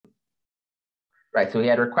Right, so he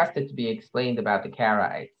had requested to be explained about the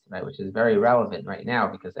Karaites, right, which is very relevant right now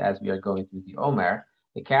because as we are going through the Omer,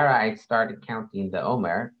 the Karaites started counting the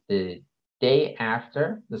Omer the day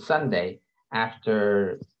after, the Sunday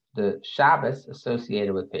after the Shabbos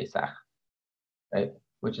associated with Pesach, right,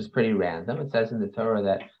 which is pretty random. It says in the Torah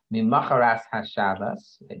that Mimacharas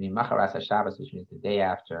HaShabbos, which means the day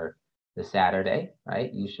after the Saturday,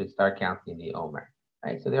 right, you should start counting the Omer,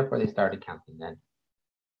 right, so therefore they started counting then.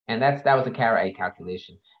 And that was a Karaite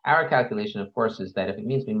calculation. Our calculation, of course, is that if it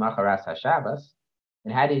means Mimacharas HaShabbos,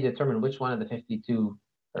 then how do you determine which one of the 52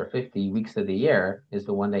 or 50 weeks of the year is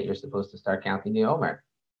the one that you're supposed to start counting the Omer,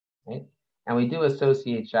 right? And we do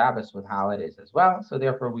associate Shabbos with holidays as well. So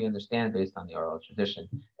therefore, we understand based on the oral tradition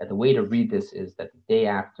that the way to read this is that the day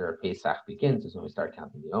after Pesach begins is when we start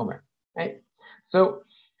counting the Omer, right? So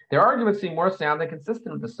their arguments seem more sound and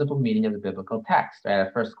consistent with the simple meaning of the biblical text. Right?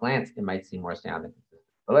 At first glance, it might seem more sound and consistent.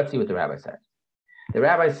 But let's see what the rabbi said. The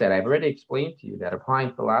rabbi said, I've already explained to you that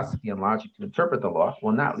applying philosophy and logic to interpret the law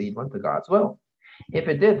will not lead one to God's will. If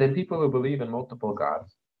it did, then people who believe in multiple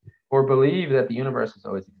gods, or believe that the universe has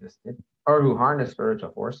always existed, or who harness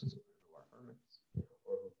spiritual forces, or who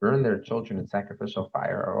burn their children in sacrificial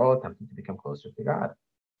fire, are all attempting to become closer to God,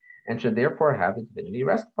 and should therefore have the divinity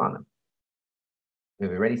rest upon them.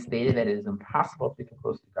 We've already stated that it is impossible to become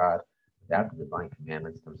close to God without the divine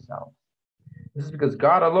commandments themselves. This is because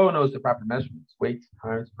God alone knows the proper measurements, weights,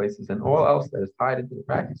 times, places, and all else that is tied into the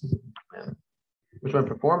practices of the commandments, which when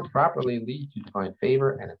performed properly lead to divine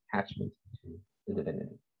favor and attachment to the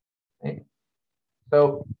divinity. Right?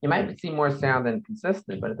 So it might seem more sound and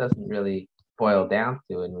consistent, but it doesn't really boil down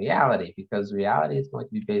to in reality, because reality is going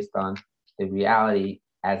to be based on the reality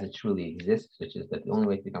as it truly exists, which is that the only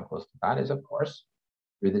way to become close to God is, of course,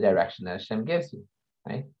 through the direction that Hashem gives you.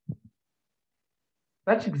 Right?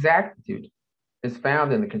 Such exactitude is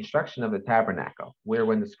found in the construction of the tabernacle, where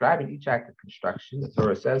when describing each act of construction, the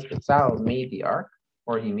Torah says Bezalel made the ark,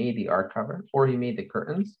 or he made the ark cover, or he made the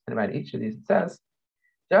curtains, and about each of these it says,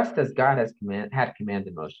 just as God had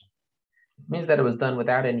commanded Moshe. It means that it was done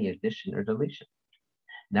without any addition or deletion.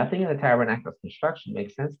 Nothing in the tabernacle's construction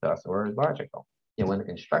makes sense to us or is logical. Yet when the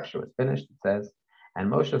construction was finished, it says,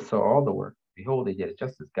 and Moshe saw all the work. Behold, they did it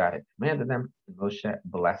just as God had commanded them, and Moshe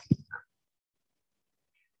blessed them.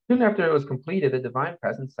 Soon after it was completed, the divine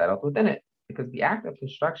presence settled within it, because the act of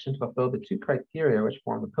construction fulfilled the two criteria which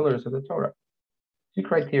form the pillars of the Torah. Two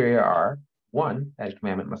criteria are, one, that a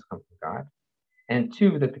commandment must come from God, and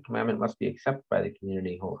two, that the commandment must be accepted by the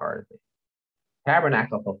community wholeheartedly. The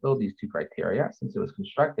tabernacle fulfilled these two criteria, since it was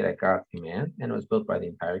constructed at God's command, and it was built by the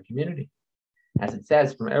entire community. As it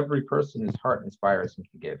says, from every person his heart inspires him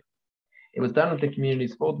to give. It was done with the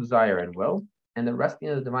community's full desire and will, and the resting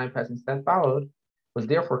of the divine presence that followed was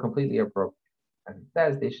therefore completely appropriate. As it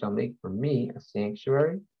says, they shall make for me a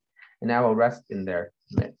sanctuary, and I will rest in their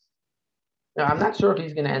midst. Now, I'm not sure if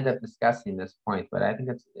he's going to end up discussing this point, but I think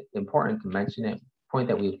it's important to mention it, a point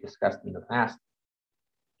that we've discussed in the past.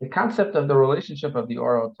 The concept of the relationship of the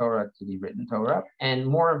oral Torah to the written Torah, and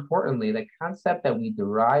more importantly, the concept that we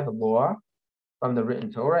derive law from the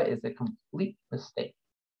written Torah is a complete mistake.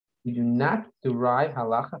 We do not derive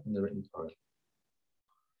halacha from the written Torah.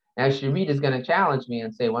 Now, Shirid is going to challenge me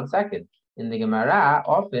and say, 1 second. In the Gemara,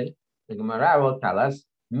 often, the Gemara will tell us,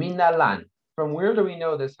 minalan. From where do we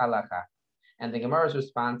know this halacha? And the Gemara's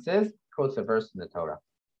response is, quotes a verse in the Torah.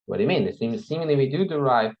 What do you mean? It seems seemingly we do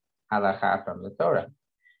derive halacha from the Torah.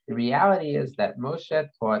 The reality is that Moshe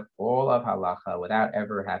taught all of halacha without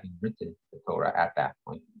ever having written the Torah at that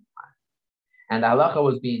point in time. And the halacha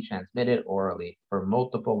was being transmitted orally for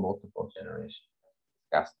multiple generations.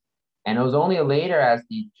 Discussed. And it was only later, as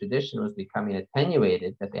the tradition was becoming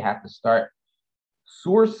attenuated, that they had to start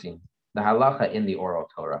sourcing the halacha in the oral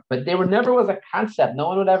Torah. But there never was a concept. No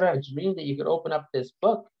one would ever have dreamed that you could open up this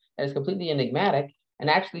book that is completely enigmatic and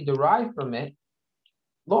actually derive from it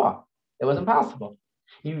law. It was impossible.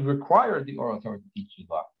 You required the oral Torah to teach you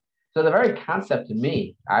law. So the very concept to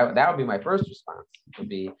me, that would be my first response, would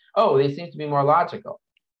be, oh, they seem to be more logical.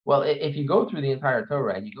 Well, if you go through the entire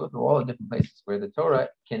Torah and you go through all the different places where the Torah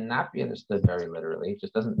cannot be understood very literally, it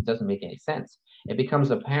just doesn't make any sense. It becomes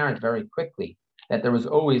apparent very quickly that there was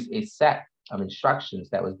always a set of instructions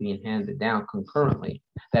that was being handed down concurrently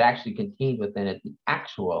that actually contained within it the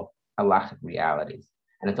actual halachic realities.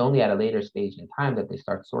 And it's only at a later stage in time that they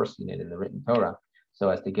start sourcing it in the written Torah, so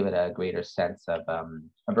as to give it a greater sense of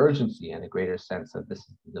urgency and a greater sense of this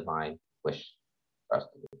is the divine wish for us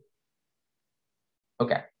to do.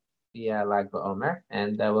 Okay, the Lag BaOmer,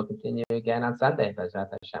 and we'll continue again on Sunday.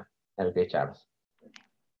 Have a great Shabbos.